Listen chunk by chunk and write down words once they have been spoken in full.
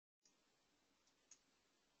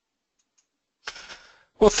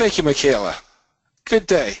Well, thank you, Michaela. Good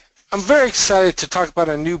day. I'm very excited to talk about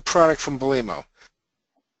a new product from Belimo.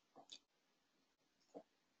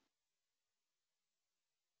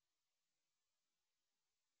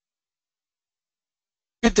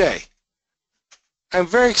 Good day. I'm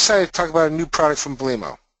very excited to talk about a new product from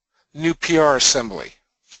Belimo, new PR assembly.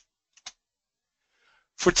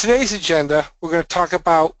 For today's agenda, we're going to talk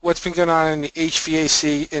about what's been going on in the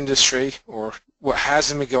HVAC industry, or what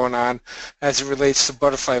hasn't been going on as it relates to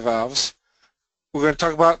butterfly valves. We're going to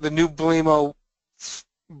talk about the new Belimo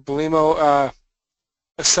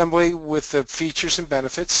assembly with the features and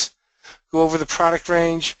benefits, go over the product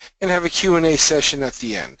range, and have a Q&A session at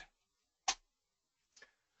the end.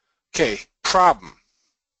 Okay, problem.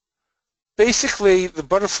 Basically, the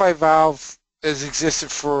butterfly valve has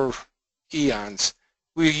existed for eons.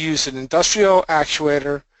 We use an industrial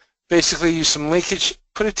actuator, basically use some linkage,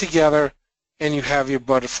 put it together, and you have your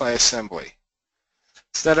butterfly assembly.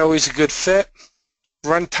 It's not always a good fit.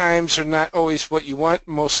 Run times are not always what you want.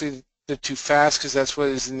 Mostly they're too fast because that's what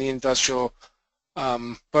is in the industrial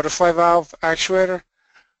butterfly valve actuator.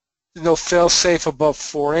 There's no fail-safe above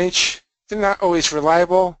 4-inch. They're not always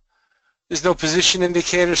reliable. There's no position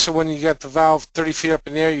indicator, so when you got the valve 30 feet up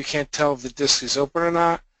in the air, you can't tell if the disc is open or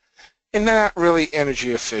not. And they're not really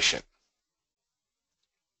energy efficient.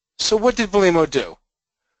 So what did Belimo do?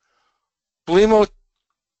 Belimo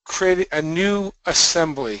created a new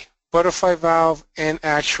assembly, butterfly valve and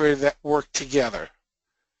actuator that work together.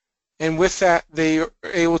 And with that, they are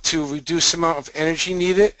able to reduce the amount of energy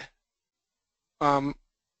needed,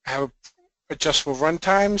 have adjustable run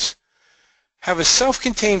times, have a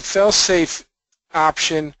self-contained fail-safe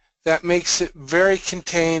option that makes it very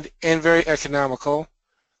contained and very economical,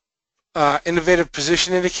 innovative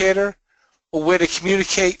position indicator, a way to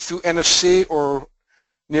communicate through NFC or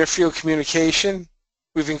near-field communication.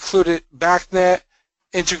 We've included BACnet,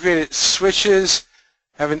 integrated switches,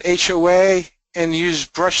 have an HOA, and use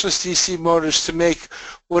brushless DC motors to make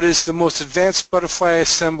what is the most advanced butterfly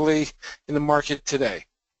assembly in the market today.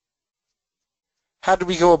 How did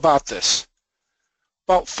we go about this?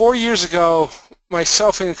 About 4 years ago,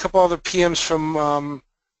 myself and a couple other PMs from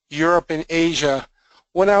Europe and Asia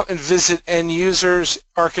went out and visit end users,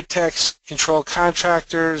 architects, control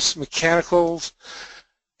contractors, mechanicals,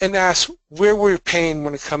 and asked where were you paying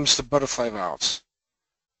when it comes to butterfly valves.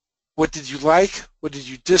 What did you like? What did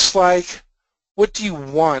you dislike? What do you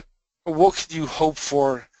want? Or what could you hope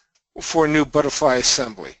for a new butterfly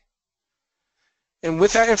assembly? And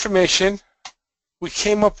with that information, we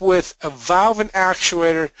came up with a valve and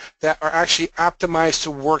actuator that are actually optimized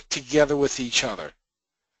to work together with each other.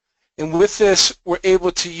 And with this, we're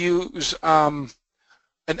able to use an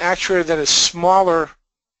actuator that is smaller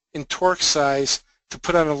in torque size to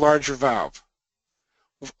put on a larger valve.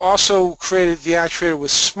 We've also created the actuator with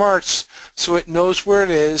smarts so it knows where it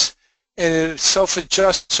is and it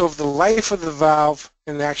self-adjusts over the life of the valve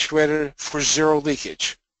and the actuator for zero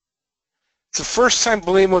leakage. It's the first time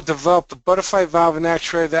Belimo developed a butterfly valve and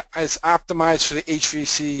actuator that is optimized for the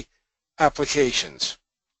HVAC applications.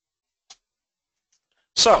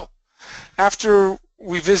 So, after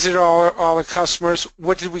we visited all the customers,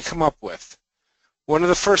 what did we come up with? One of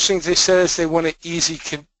the first things they said is they want it easy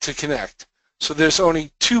to connect. So there's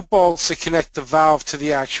only 2 bolts that connect the valve to the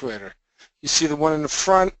actuator. You see the one in the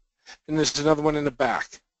front, and there's another one in the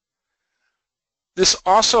back. This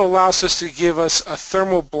also allows us to give us a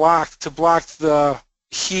thermal block to block the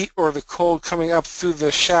heat or the cold coming up through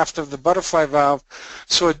the shaft of the butterfly valve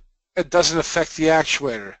so it doesn't affect the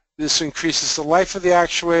actuator. This increases the life of the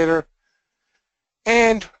actuator,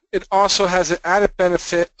 and it also has an added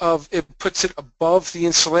benefit of it puts it above the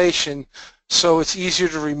insulation so it's easier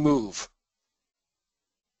to remove.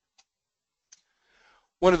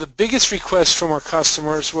 One of the biggest requests from our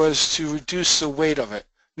customers was to reduce the weight of it.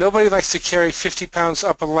 Nobody likes to carry 50 pounds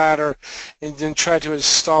up a ladder and then try to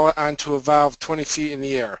install it onto a valve 20 feet in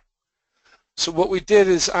the air. So what we did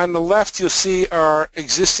is on the left you'll see our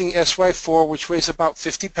existing SY4, which weighs about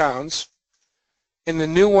 50 pounds. And the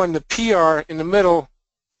new one, the PR, in the middle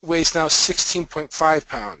weighs now 16.5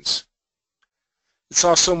 pounds. It's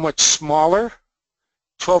also much smaller,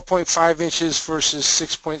 12.5 inches versus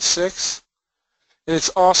 6.6. And it's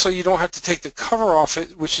also, you don't have to take the cover off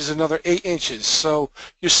it, which is another 8 inches. So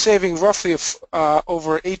you're saving roughly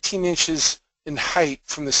over 18 inches in height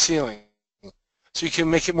from the ceiling. So you can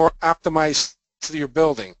make it more optimized to your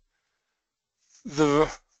building. The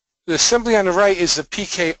assembly on the right is the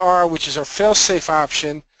PKR, which is our fail-safe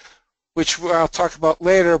option, which I'll talk about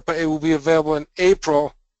later, but it will be available in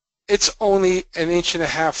April. It's only 1.5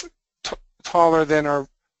 inches taller than our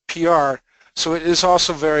PR, so it is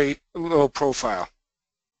also very low profile.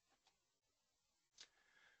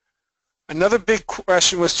 Another big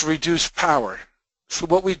question was to reduce power. So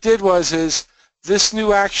what we did is this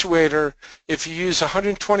new actuator, if you use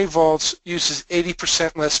 120 volts, uses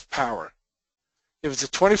 80% less power. If it's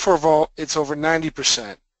a 24 volt, it's over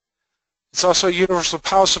 90%. It's also a universal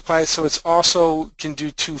power supply, so it's also can do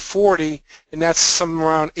 240, and that's somewhere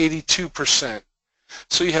around 82%.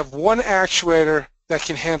 So you have one actuator that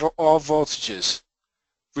can handle all voltages,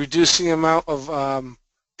 reducing the amount of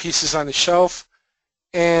pieces on the shelf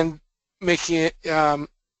and making it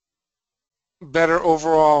better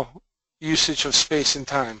overall usage of space and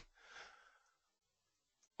time.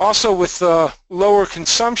 Also, with the lower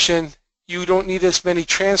consumption, you don't need as many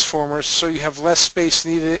transformers, so you have less space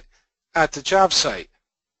needed at the job site.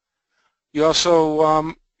 You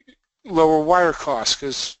also lower wire costs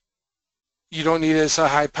because you don't need as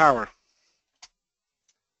high power.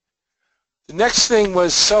 The next thing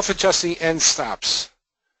was self-adjusting end stops.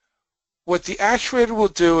 What the actuator will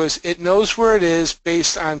do is it knows where it is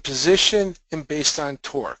based on position and based on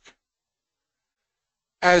torque.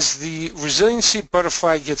 As the resiliency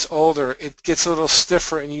butterfly gets older, it gets a little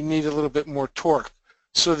stiffer and you need a little bit more torque.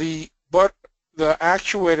 So the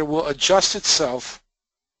actuator will adjust itself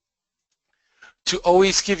to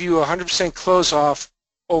always give you 100% close off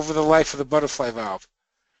over the life of the butterfly valve.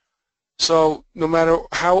 So no matter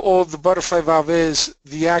how old the butterfly valve is,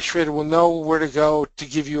 the actuator will know where to go to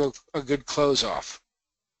give you a good close off.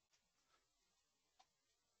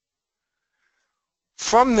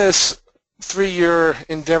 From this 3-year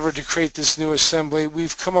endeavor to create this new assembly,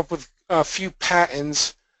 we've come up with a few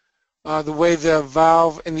patents, the way the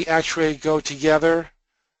valve and the actuator go together,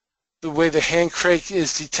 the way the hand crank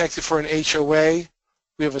is detected for an HOA.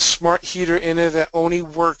 We have a smart heater in it that only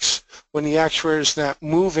works when the actuator is not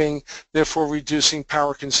moving, therefore reducing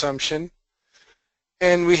power consumption.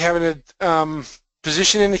 And we have a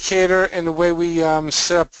position indicator, and the way we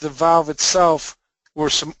set up the valve itself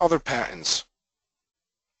were some other patents.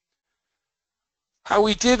 How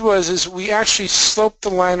we did is we actually sloped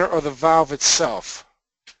the liner of the valve itself.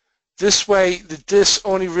 This way the disc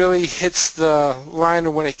only really hits the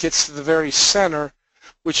liner when it gets to the very center,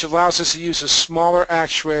 which allows us to use a smaller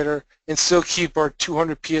actuator and still keep our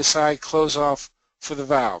 200 psi close off for the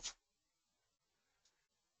valve.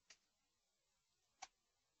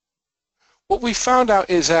 What we found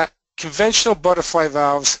out is that conventional butterfly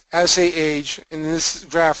valves, as they age, in this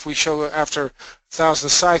graph we show after 1,000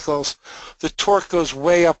 cycles, the torque goes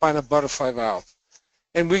way up on a butterfly valve.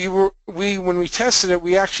 And when we tested it,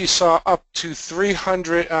 we actually saw up to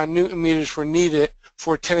 300 Newton meters were needed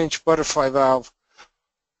for a 10-inch butterfly valve,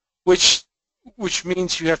 which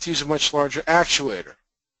means you have to use a much larger actuator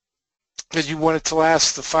because you want it to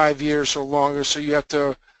last the 5 years or longer, so you have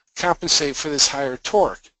to compensate for this higher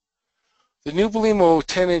torque. The new Belimo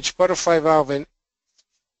 10-inch butterfly valve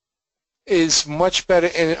is much better,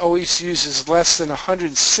 and it always uses less than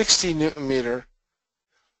 160 Newton meter,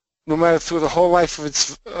 no matter through the whole life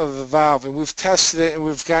of the valve. And we've tested it, and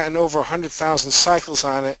we've gotten over 100,000 cycles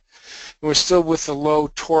on it, and we're still with the low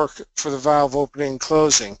torque for the valve opening and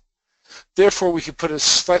closing. Therefore, we could put a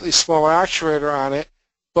slightly smaller actuator on it,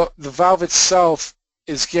 but the valve itself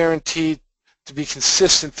is guaranteed to be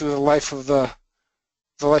consistent through the life of the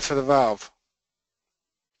valve.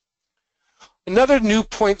 Another new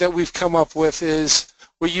point that we've come up with is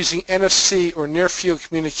we're using NFC, or near field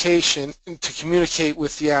communication, to communicate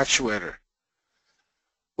with the actuator.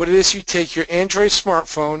 What it is, you take your Android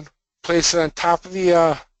smartphone, place it on top of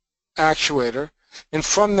the actuator, and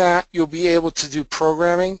from that you'll be able to do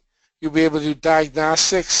programming, you'll be able to do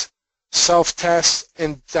diagnostics, self-test,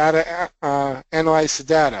 and analyze the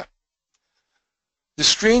data. The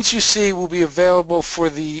screens you see will be available for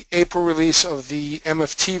the April release of the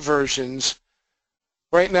MFT versions.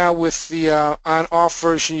 Right now with the on-off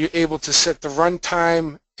version, you're able to set the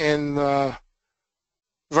runtime and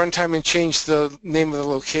change the name of the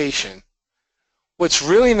location. What's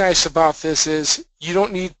really nice about this is you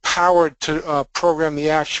don't need power to program the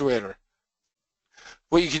actuator.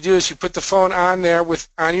 What you can do is you put the phone on there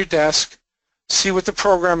on your desk, see what the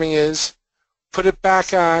programming is, put it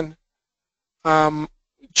back on,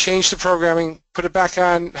 change the programming, put it back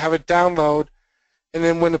on, have it download, and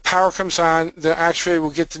then when the power comes on, the actuator will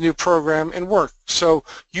get the new program and work. So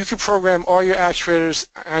you can program all your actuators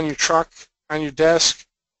on your truck, on your desk,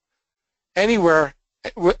 anywhere,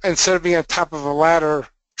 instead of being on top of a ladder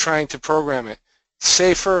trying to program it.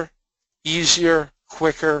 Safer, easier,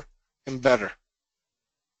 quicker, and better.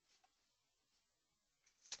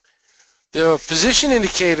 The position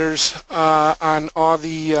indicators on all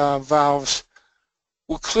the valves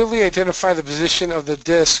will clearly identify the position of the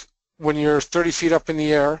disc when you're 30 feet up in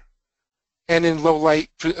the air, and in low light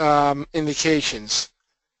indications.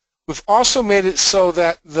 We've also made it so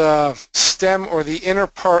that the stem or the inner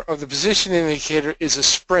part of the position indicator is a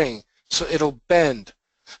spring, so it'll bend.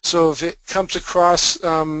 So if it comes across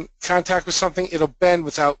contact with something, it'll bend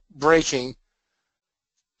without breaking.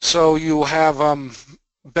 So you'll have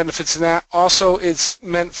benefits in that. Also, it's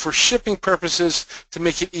meant for shipping purposes to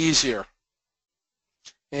make it easier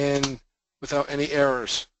and without any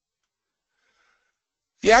errors.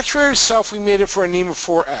 The actuator itself, we made it for a NEMA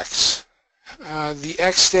 4X. The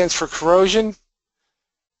X stands for corrosion.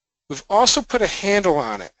 We've also put a handle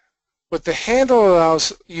on it. What the handle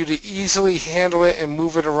allows you to easily handle it and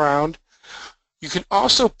move it around. You can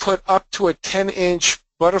also put up to a 10-inch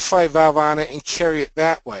butterfly valve on it and carry it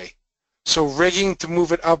that way. So rigging to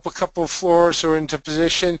move it up a couple of floors or into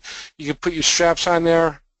position, you can put your straps on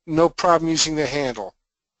there, no problem using the handle.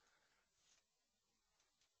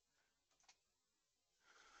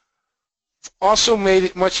 Also made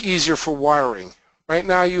it much easier for wiring. Right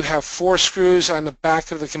now you have 4 screws on the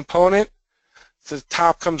back of the component. The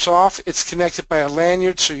top comes off. It's connected by a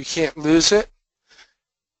lanyard so you can't lose it.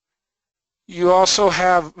 You also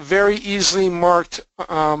have very easily marked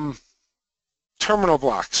terminal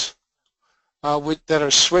blocks that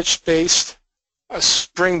are switch-based,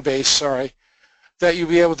 spring-based, sorry, that you'll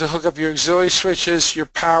be able to hook up your auxiliary switches, your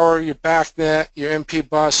power, your back net, your MP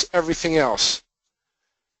bus, everything else.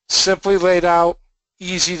 Simply laid out,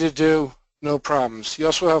 easy to do, no problems. You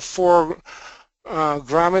also have 4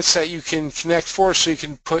 grommets that you can connect for, so you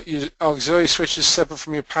can put your auxiliary switches separate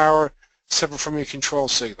from your power, separate from your control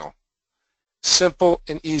signal. Simple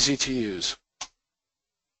and easy to use.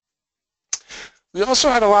 We also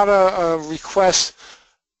had a lot of requests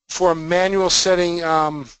for a manual setting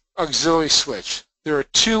auxiliary switch. There are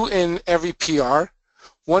 2 in every PR.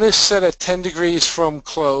 One is set at 10 degrees from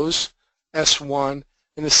close, S1,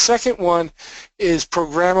 and the second one is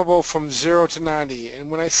programmable from 0 to 90.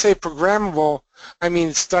 And when I say programmable, I mean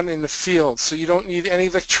it's done in the field, so you don't need any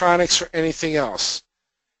electronics or anything else.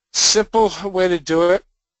 Simple way to do it.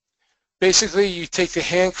 Basically, you take the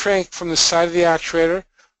hand crank from the side of the actuator,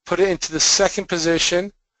 put it into the second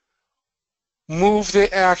position, move the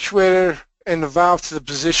actuator and the valve to the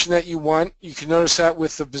position that you want. You can notice that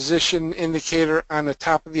with the position indicator on the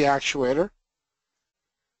top of the actuator.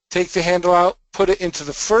 Take the handle out, put it into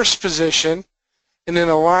the first position, and then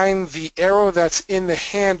align the arrow that's in the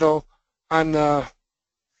handle on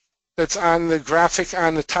that's on the graphic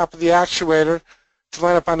on the top of the actuator to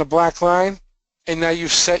line up on the black line, and now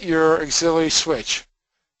you've set your auxiliary switch.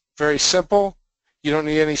 Very simple. You don't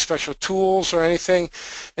need any special tools or anything,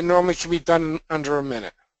 and normally can be done in under a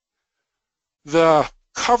minute. The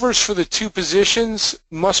covers for the 2 positions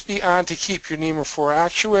must be on to keep your NEMA 4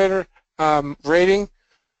 actuator rating,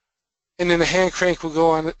 and then the hand crank will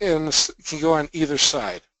go on and can go on either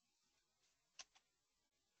side.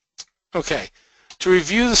 Okay, to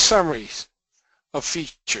review the summaries of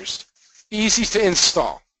features. Easy to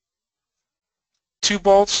install. 2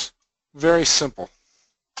 bolts, very simple.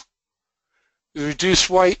 The reduced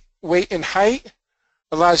weight and height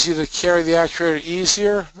allows you to carry the actuator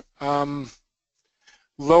easier.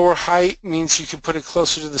 Lower height means you can put it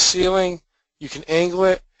closer to the ceiling. You can angle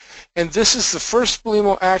it. And this is the first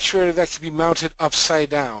Belimo actuator that can be mounted upside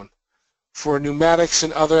down for pneumatics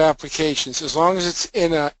and other applications, as long as it's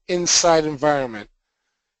in an inside environment.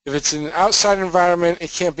 If it's in an outside environment,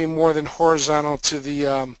 it can't be more than horizontal to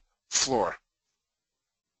the floor.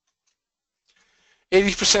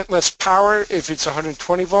 80% less power if it's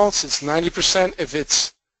 120 volts. It's 90% if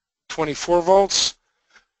it's 24 volts.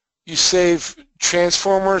 You save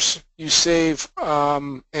transformers. You save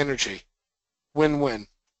energy. Win-win.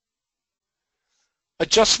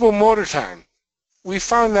 Adjustable motor time. We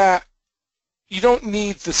found that you don't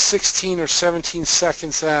need the 16 or 17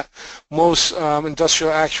 seconds that most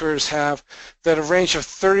industrial actuators have. That a range of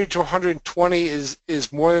 30 to 120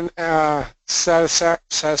 is more than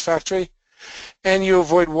satisfactory, and you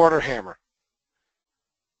avoid water hammer.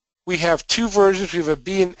 We have 2 versions. We have a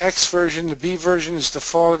B and X version. The B version is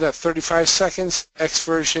defaulted at 35 seconds. X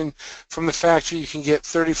version from the factory you can get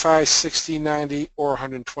 35, 60, 90, or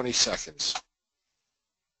 120 seconds.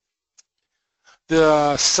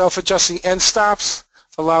 The self-adjusting end stops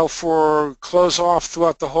allow for close-off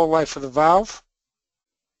throughout the whole life of the valve.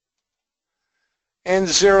 And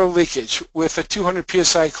 0 leakage with a 200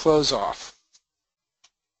 psi close-off.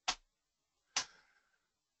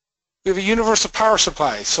 We have a universal power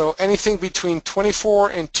supply, so anything between 24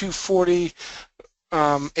 and 240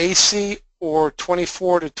 AC or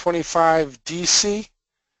 24 to 25 DC.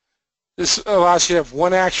 This allows you to have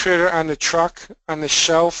 1 actuator on the truck, on the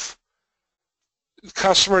shelf, the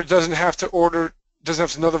customer doesn't have to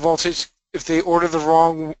know the voltage. If they order the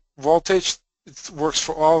wrong voltage, it works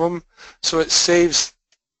for all of them, so it saves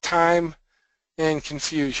time and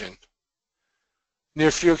confusion.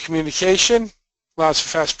 Near field communication allows for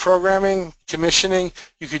fast programming, commissioning.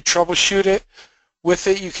 You could troubleshoot it. With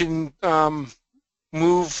it, you can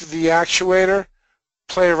move the actuator,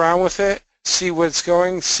 play around with it, see where it's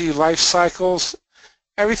going, see life cycles,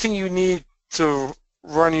 everything you need to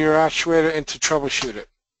run your actuator and to troubleshoot it.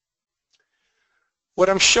 What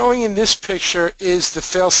I'm showing in this picture is the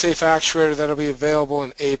fail-safe actuator that will be available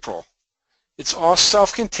in April. It's all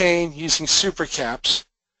self-contained using super caps.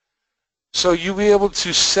 So you'll be able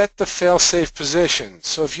to set the fail-safe position.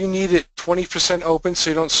 So if you need it 20% open so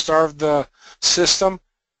you don't starve the system,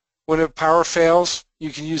 when the power fails,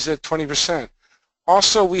 you can use that 20%.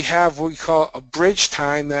 Also, we have what we call a bridge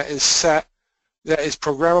time that is set, that is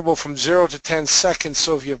programmable from 0 to 10 seconds.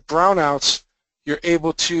 So if you have brownouts, you're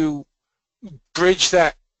able to bridge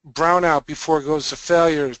that brownout before it goes to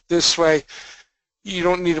failure. This way, you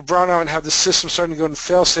don't need a brownout and have the system starting to go into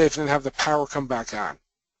fail-safe and then have the power come back on.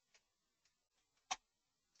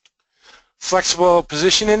 Flexible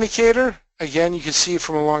position indicator. Again, you can see it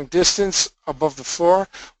from a long distance above the floor.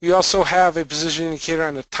 We also have a position indicator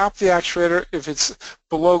on the top of the actuator if it's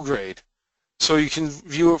below grade. So you can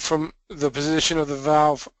view it from the position of the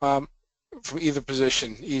valve from either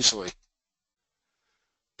position easily.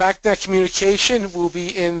 BACnet communication will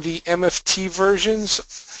be in the MFT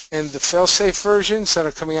versions and the fail-safe versions that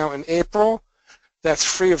are coming out in April. That's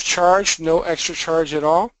free of charge, no extra charge at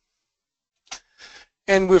all.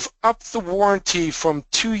 And we've upped the warranty from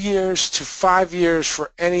 2 years to 5 years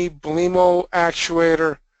for any Belimo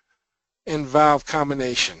actuator and valve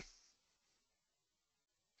combination.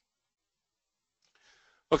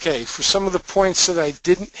 Okay, for some of the points that I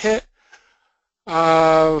didn't hit,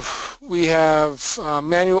 we have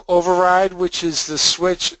manual override, which is the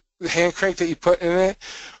switch, the hand crank that you put in it.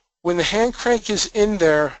 When the hand crank is in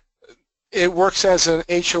there, it works as an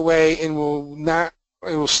HOA and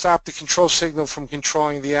it will stop the control signal from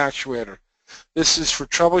controlling the actuator. This is for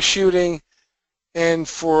troubleshooting and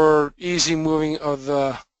for easy moving of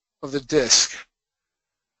the disc.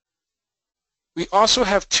 We also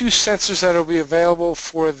have 2 sensors that will be available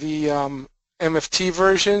for the MFT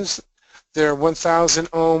versions. They're 1000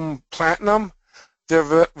 ohm platinum.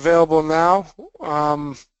 They're available now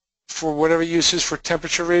for whatever uses for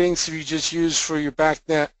temperature readings. If you just use for your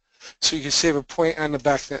BACnet, so you can save a point on the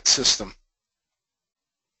BACnet system.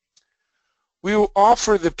 We will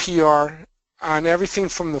offer the PR on everything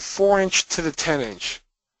from the 4-inch to the 10-inch.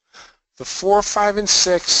 The 4, 5, and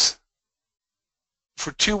 6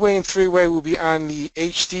 for 2-way and 3-way will be on the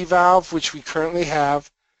HD valve, which we currently have,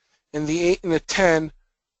 and the 8 and the 10,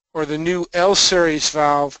 or the new L-series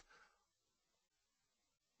valve,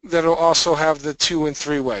 that will also have the 2 and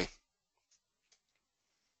 3-way.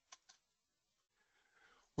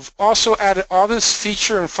 We've also added all this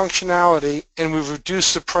feature and functionality, and we've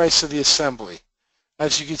reduced the price of the assembly.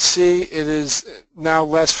 As you can see, it is now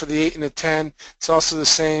less for the 8 and the 10. It's also the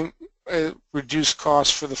same reduced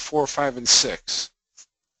cost for the 4, 5, and 6.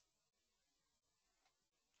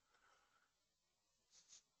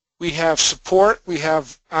 We have support. We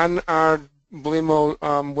have on our Belimo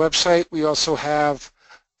website, we also have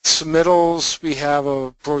submittals. We have a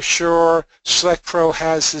brochure. Select Pro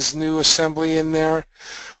has his new assembly in there.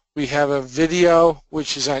 We have a video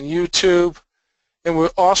which is on YouTube, and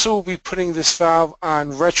we'll also be putting this valve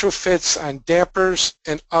on retrofits on dampers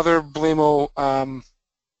and other Belimo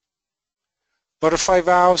butterfly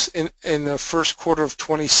valves in the first quarter of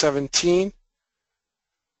 2017.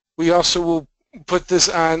 We also will put this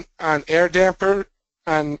on air damper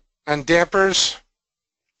on dampers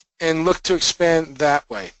and look to expand that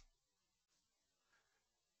way.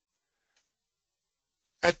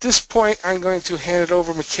 At this point, I'm going to hand it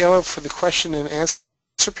over to Michaela for the question and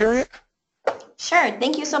answer period. Sure.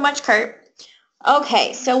 Thank you so much, Kurt.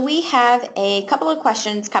 Okay, so we have a couple of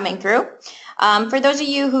questions coming through. For those of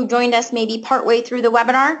you who joined us maybe partway through the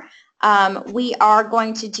webinar, we are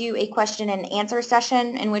going to do a question and answer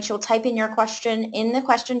session in which you'll type in your question in the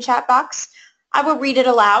question chat box. I will read it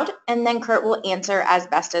aloud, and then Kurt will answer as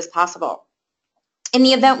best as possible. In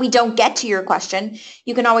the event we don't get to your question,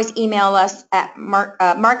 you can always email us at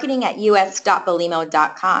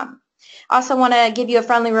marketing@us.belimo.com. I also want to give you a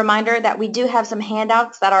friendly reminder that we do have some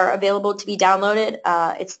handouts that are available to be downloaded.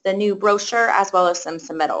 It's the new brochure as well as some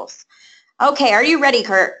submittals. Okay, are you ready,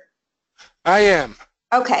 Kurt? I am.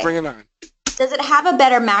 Okay. Bring it on. Does it have a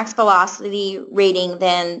better max velocity rating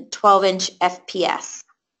than 12-inch FPS?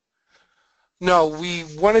 No, we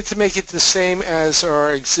wanted to make it the same as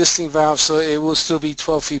our existing valve, so it will still be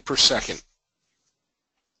 12 feet per second.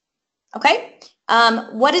 Okay.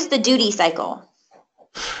 What is the duty cycle?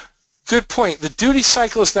 Good point. The duty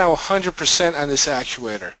cycle is now 100% on this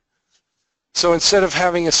actuator. So instead of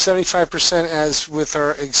having a 75% as with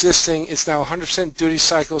our existing, it's now 100% duty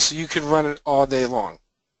cycle, so you can run it all day long.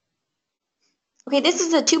 Okay, this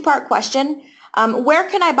is a two-part question. Where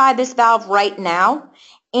can I buy this valve right now?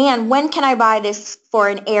 And when can I buy this for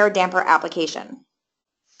an air damper application?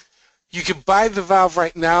 You can buy the valve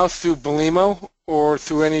right now through Belimo or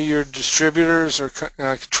through any of your distributors or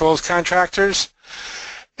controls contractors.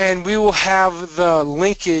 And we will have the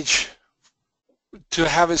linkage to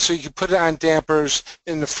have it so you can put it on dampers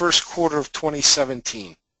in the first quarter of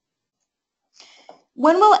 2017.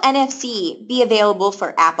 When will NFC be available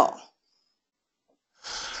for Apple?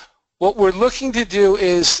 What we're looking to do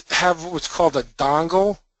is have what's called a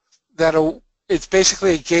dongle. It's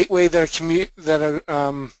basically a gateway that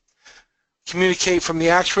communicate from the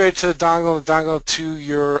actuator to the dongle to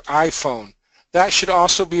your iPhone. That should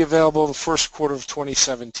also be available the first quarter of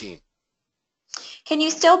 2017. Can you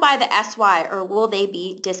still buy the SY or will they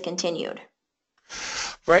be discontinued?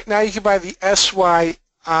 Right now you can buy the SY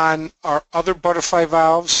on our other butterfly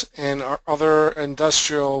valves and our other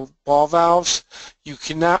industrial ball valves. You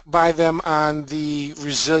cannot buy them on the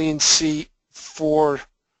resiliency for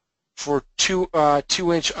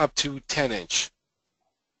 2-inch up to 10-inch.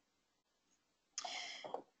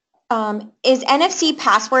 Is NFC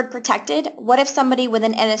password protected? What if somebody with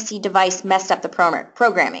an NFC device messed up the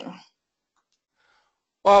programming?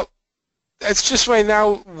 Well, it's just right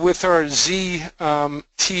now with our ZTH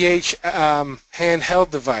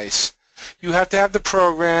handheld device. You have to have the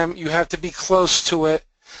program. You have to be close to it.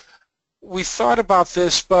 We thought about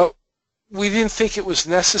this, but we didn't think it was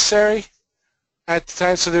necessary at the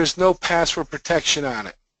time, so there's no password protection on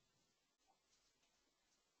it.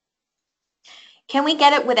 Can we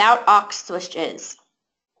get it without aux switches?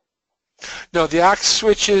 No, the aux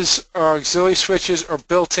switches or auxiliary switches are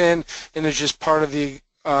built in, and they're just part of the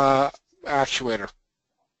actuator.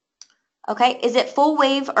 Okay, is it full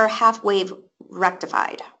wave or half wave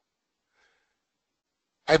rectified?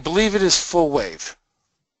 I believe it is full wave.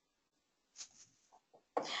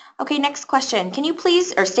 Okay, next question. Can you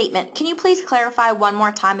please clarify one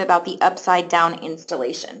more time about the upside down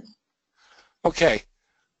installation? Okay.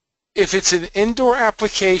 If it's an indoor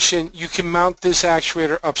application, you can mount this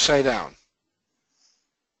actuator upside down.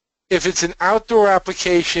 If it's an outdoor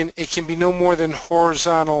application, it can be no more than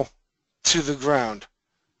horizontal to the ground.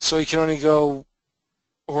 So you can only go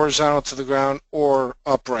horizontal to the ground or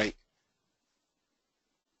upright.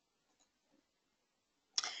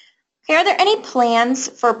 Okay, are there any plans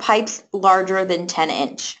for pipes larger than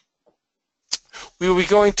 10-inch? We will be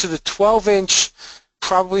going to the 12-inch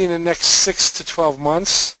probably in the next 6 to 12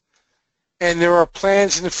 months. And there are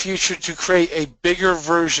plans in the future to create a bigger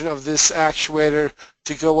version of this actuator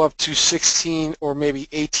to go up to 16 or maybe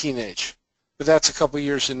 18-inch. But that's a couple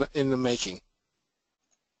years in the making.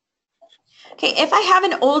 Okay, if I have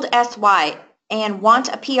an old SY and want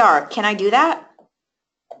a PR, can I do that?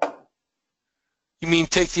 You mean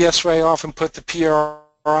take the SY off and put the PR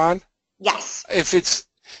on? Yes. If it's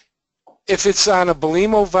on a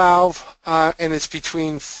Belimo valve and it's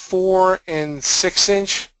between 4 and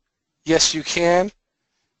 6-inch, yes, you can.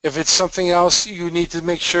 If it's something else, you need to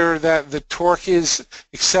make sure that the torque is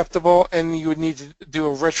acceptable, and you would need to do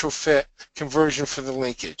a retrofit conversion for the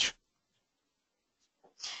linkage.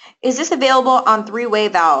 Is this available on 3-way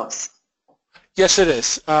valves? Yes, it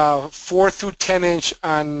is. 4 through 10-inch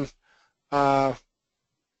on 4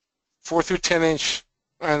 through 10-inch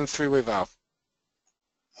on 3-way valve.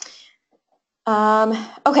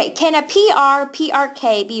 Okay, can a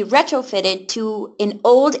PRK be retrofitted to an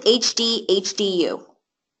old HDU?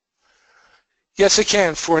 Yes, it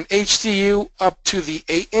can. For an HDU up to the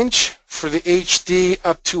 8-inch, for the HD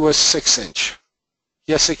up to a 6-inch.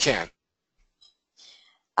 Yes, it can.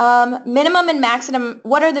 Minimum and maximum,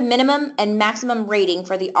 what are the minimum and maximum rating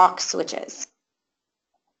for the aux switches?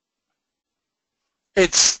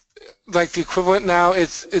 It's like the equivalent now,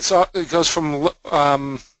 it goes from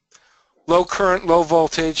low current, low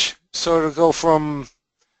voltage, so it'll go from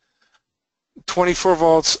 24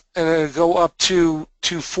 volts and it'll go up to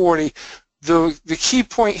 240. The key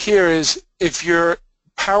point here is if your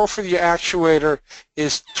power for the actuator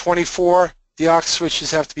is 24, the aux switches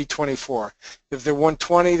have to be 24. If they're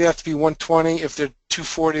 120, they have to be 120. If they're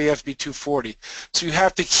 240, they have to be 240. So you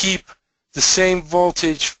have to keep the same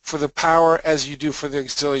voltage for the power as you do for the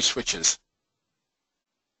auxiliary switches.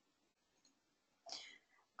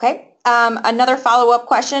 Okay. another follow-up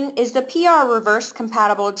question. Is the PR reverse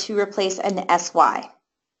compatible to replace an SY?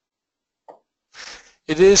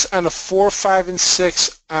 It is on a 4, 5, and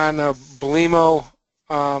 6 on a Belimo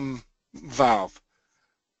valve.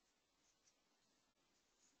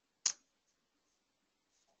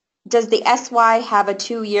 Does the SY have a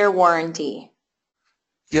 2-year warranty?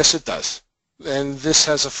 Yes, it does. And this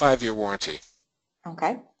has a 5-year warranty.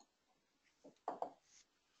 Okay.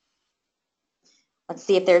 Let's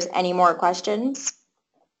see if there's any more questions.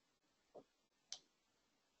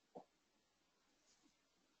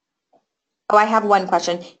 Oh, I have one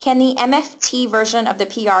question. Can the MFT version of the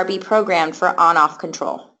PR be programmed for on-off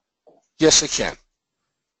control? Yes, it can.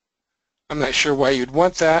 I'm not sure why you'd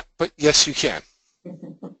want that, but yes, you can.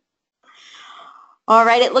 All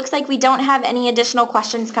right, it looks like we don't have any additional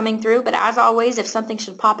questions coming through, but as always, if something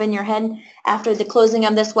should pop in your head after the closing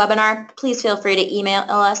of this webinar, please feel free to email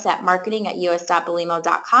us at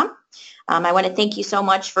marketing@us.belimo.com. I want to thank you so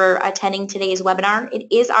much for attending today's webinar. It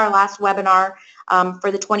is our last webinar for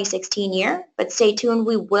the 2016 year, but stay tuned.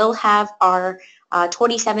 We will have our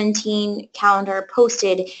 2017 calendar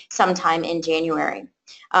posted sometime in January.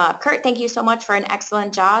 Kurt, thank you so much for an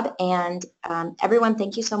excellent job, and everyone,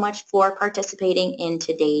 thank you so much for participating in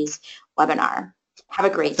today's webinar. Have a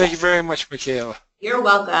great day. Thank you very much, Michaela. You're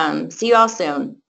welcome. See you all soon.